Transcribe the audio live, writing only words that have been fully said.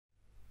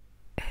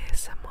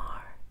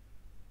ASMR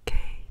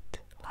Kate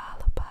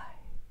Lullaby.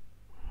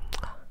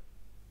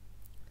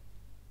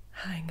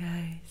 Hi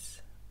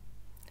guys,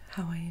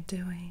 how are you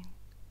doing?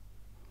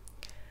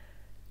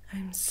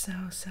 I'm so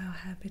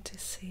happy to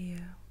see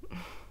you.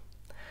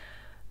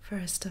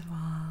 First of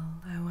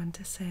all, I want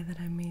to say that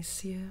I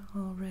miss you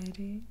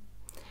already,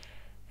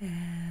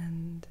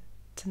 and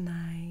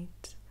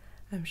tonight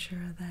I'm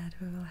sure that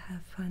we will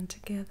have fun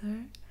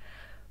together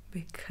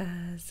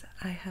because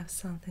I have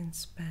something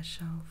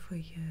special for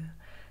you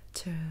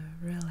to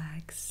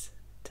relax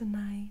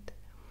tonight.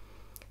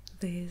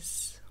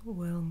 This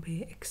will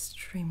be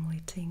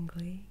extremely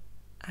tingly,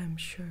 I'm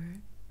sure.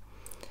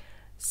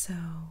 So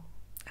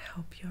I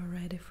hope you're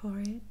ready for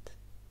it.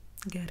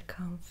 Get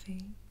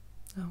comfy,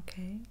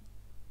 okay?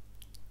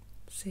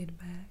 Sit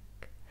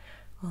back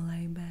or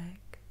lay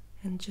back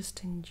and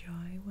just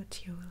enjoy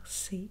what you will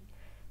see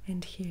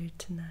and hear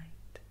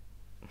tonight.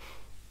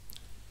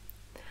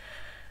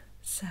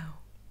 So,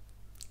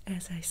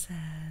 as I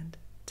said,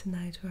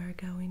 tonight we are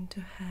going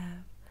to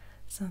have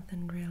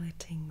something really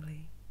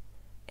tingly,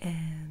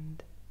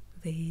 and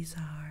these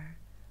are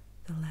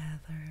the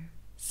leather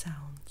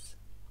sounds.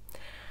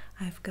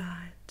 I've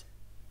got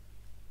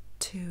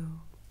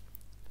 2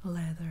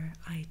 leather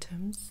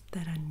items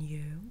that are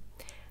new,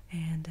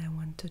 and I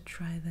want to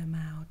try them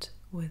out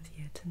with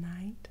you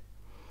tonight.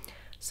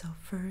 So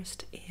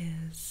first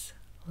is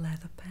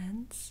leather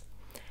pants,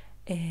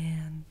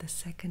 and the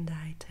second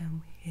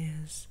item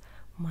is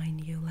my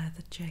new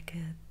leather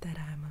jacket that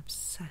I'm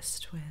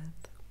obsessed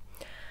with.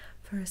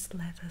 First,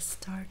 let us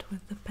start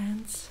with the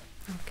pants,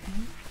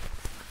 okay?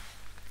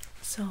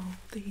 So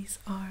these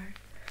are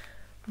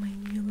my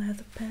new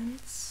leather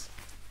pants.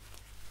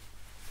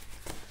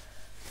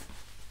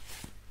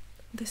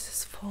 This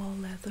is fall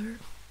leather,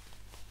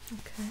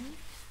 okay?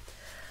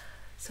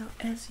 So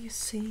as you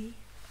see,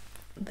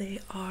 they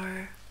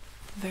are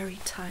very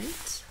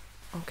tight.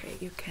 Okay,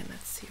 you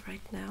cannot see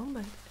right now,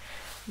 but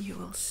you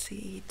will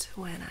see it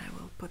when I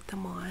will put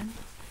them on.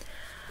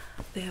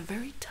 They are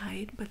very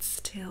tight, but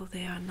still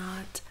they are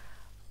not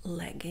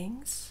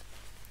leggings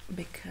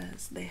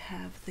because they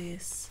have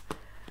these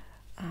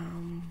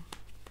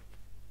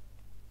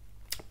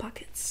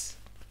pockets,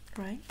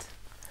 right,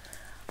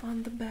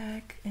 on the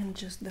back, and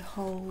just the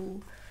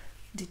whole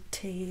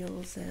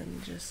details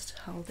and just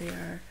how they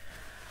are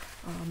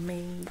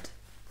made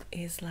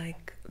is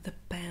like the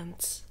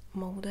pants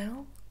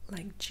model,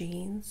 like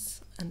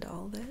jeans and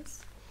all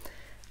this.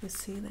 You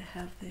see they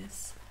have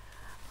this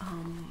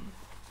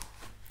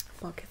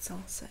pockets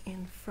also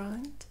in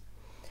front.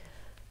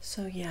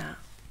 So yeah,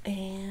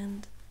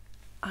 and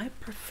I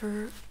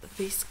prefer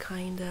this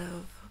kind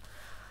of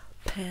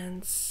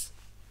pants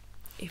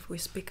if we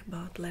speak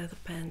about leather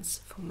pants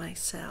for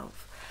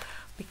myself,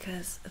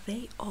 because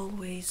they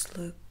always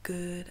look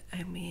good.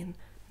 I mean,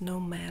 no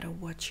matter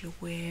what you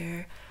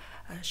wear,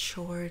 a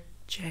short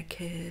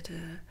jacket,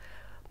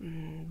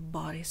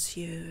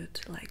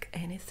 bodysuit, like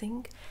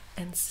anything,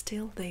 and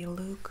still they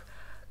look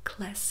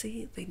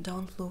classy. They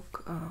don't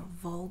look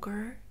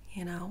vulgar,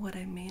 you know what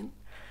I mean?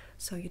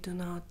 So you do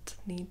not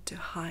need to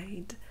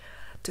hide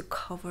to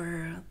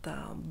cover the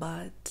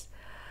butt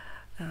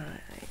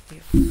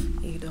if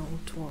you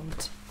don't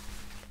want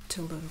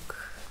to look,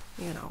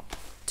 you know,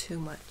 too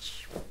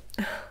much.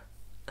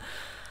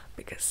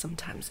 Because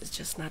sometimes it's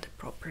just not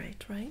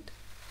appropriate, right?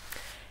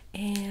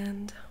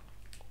 And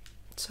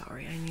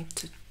sorry, I need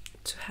to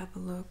have a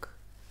look,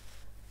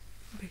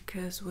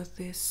 because with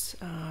this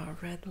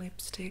red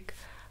lipstick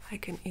I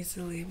can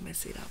easily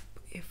mess it up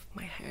if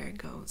my hair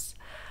goes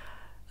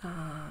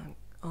on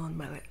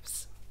my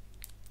lips.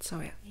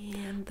 So yeah.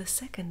 And the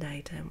second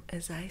item,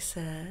 as I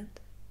said,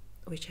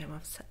 which I'm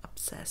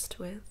obsessed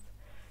with,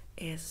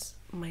 is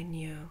my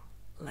new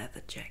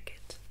leather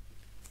jacket.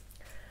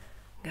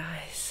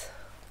 Guys,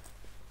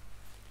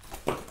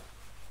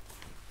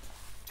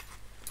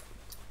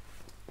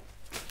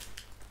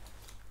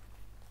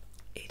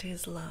 it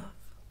is love.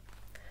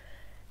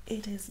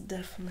 It is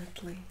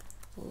definitely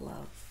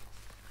love.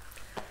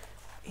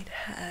 It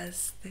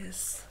has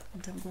this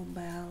double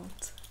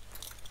belt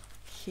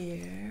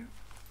here.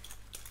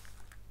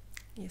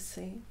 You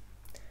see?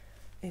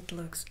 It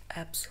looks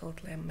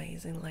absolutely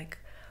amazing, like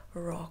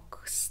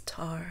rock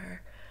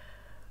star,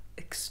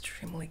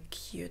 extremely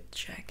cute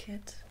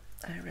jacket.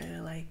 I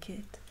really like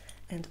it.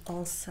 And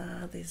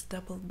also this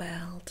double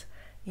belt,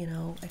 you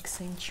know,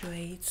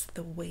 accentuates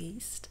the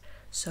waist,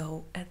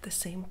 so at the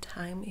same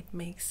time it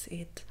makes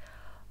it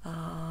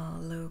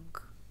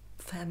look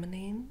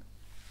feminine.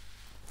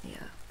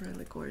 Yeah,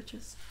 really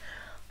gorgeous.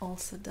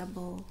 Also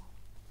double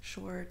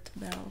short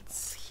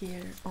belts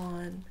here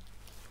on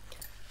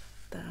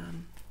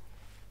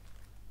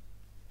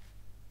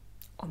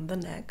the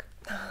neck.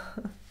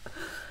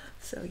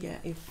 So yeah,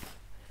 if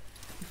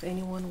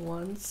anyone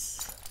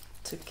wants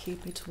to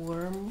keep it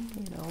warm,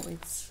 you know,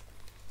 it's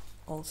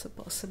also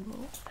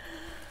possible.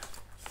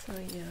 So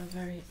yeah,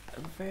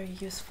 very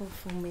useful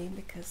for me,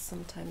 because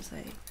sometimes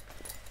I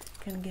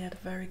can get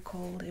very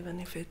cold even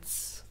if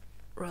it's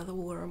rather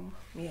warm.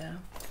 Yeah.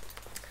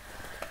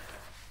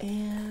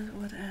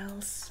 And what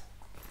else?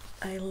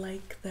 I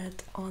like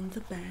that on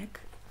the back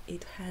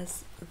it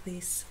has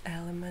these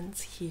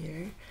elements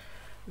here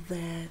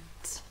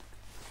that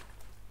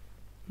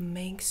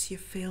makes you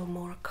feel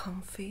more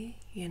comfy,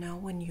 you know,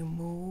 when you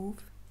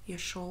move your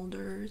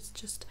shoulders.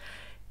 Just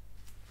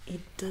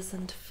it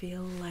doesn't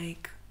feel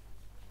like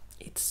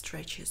it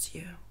stretches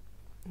you,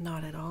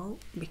 not at all,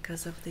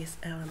 because of these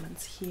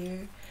elements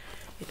here.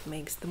 It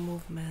makes the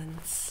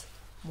movements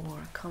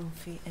more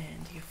comfy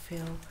and you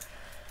feel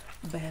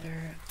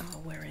better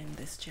wearing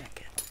this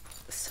jacket.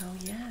 So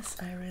yes,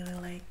 I really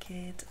like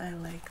it. I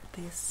like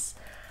this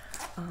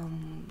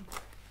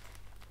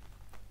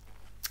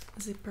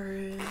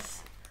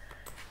zippers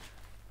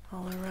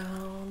all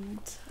around.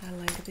 I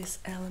like these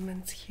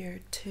elements here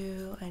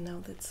too. I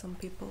know that some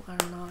people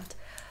are not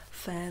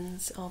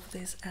fans of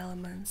these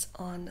elements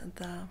on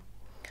the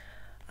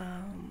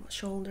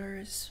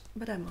shoulders,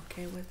 but I'm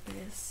okay with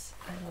this.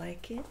 I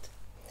like it.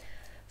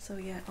 So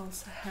yeah, I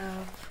also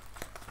have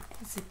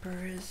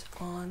zippers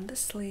on the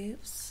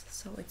sleeves,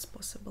 so it's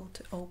possible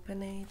to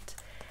open it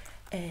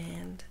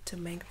and to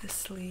make the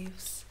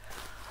sleeves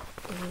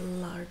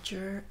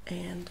larger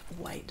and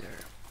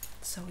wider.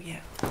 So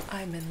yeah,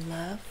 I'm in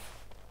love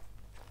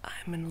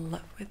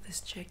with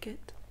this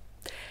jacket,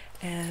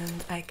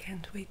 and I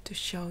can't wait to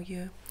show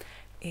you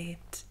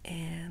it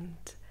and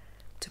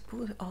to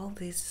put all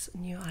these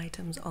new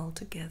items all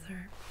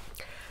together.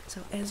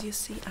 So as you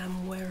see,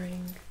 I'm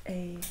wearing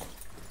a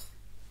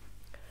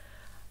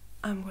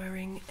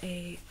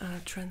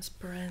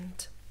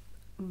transparent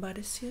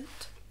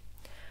bodysuit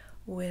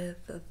with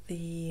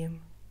the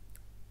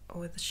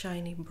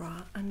shiny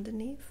bra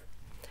underneath.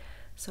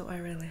 So I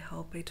really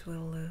hope it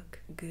will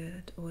look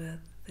good with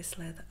these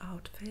leather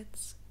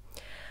outfits.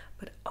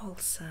 But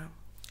also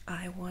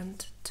I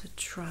want to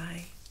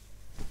try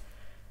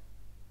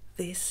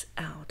these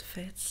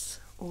outfits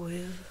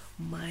with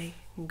my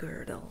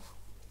girdle.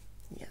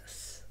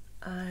 Yes,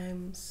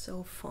 I'm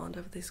so fond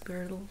of this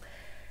girdle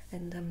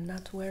and I'm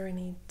not wearing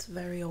it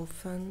very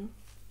often,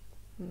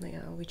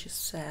 yeah, which is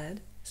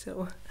sad.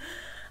 So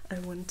I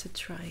want to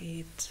try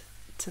it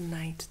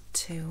tonight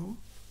too.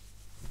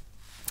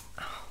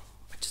 Oh,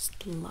 I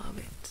just love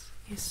it.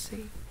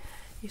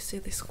 You see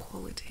this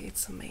quality,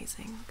 it's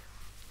amazing.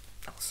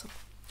 Also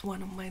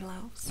one of my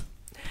loves.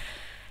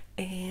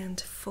 And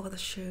for the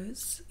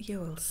shoes, you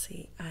will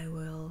see I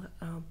will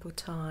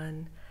put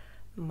on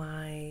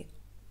my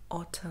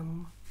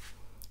autumn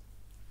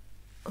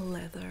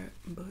leather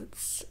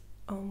boots,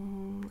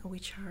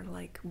 which are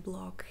like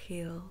block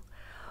heel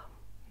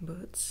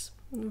boots,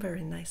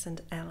 very nice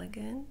and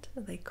elegant.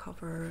 They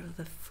cover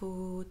the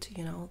foot,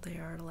 you know, they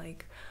are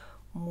like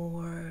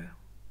more,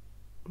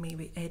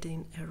 maybe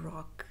adding a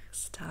rock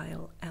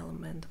style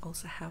element.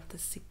 Also have the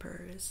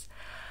zippers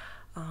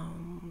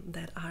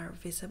that are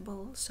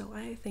visible, so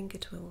I think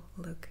it will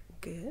look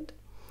good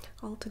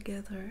all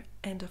together.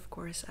 And of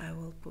course I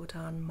will put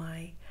on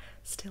my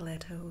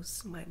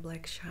stilettos, my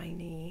black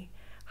shiny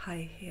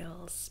high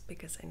heels,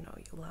 because I know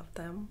you love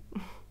them.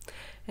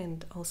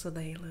 And also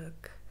they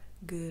look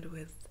good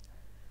with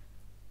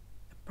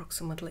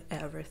approximately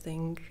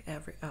everything,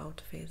 every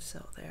outfit,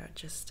 so they are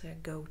just a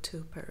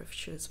go-to pair of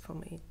shoes for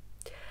me.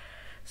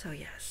 So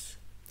yes,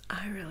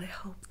 I really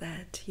hope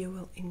that you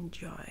will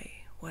enjoy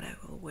what I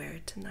will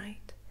wear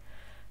tonight.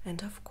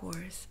 And of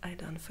course, I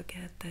don't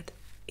forget that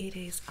it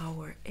is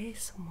our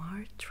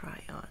ASMR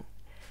try-on,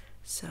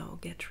 so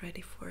get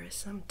ready for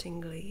some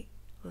tingly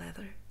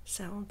leather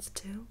sounds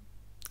too,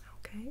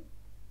 okay?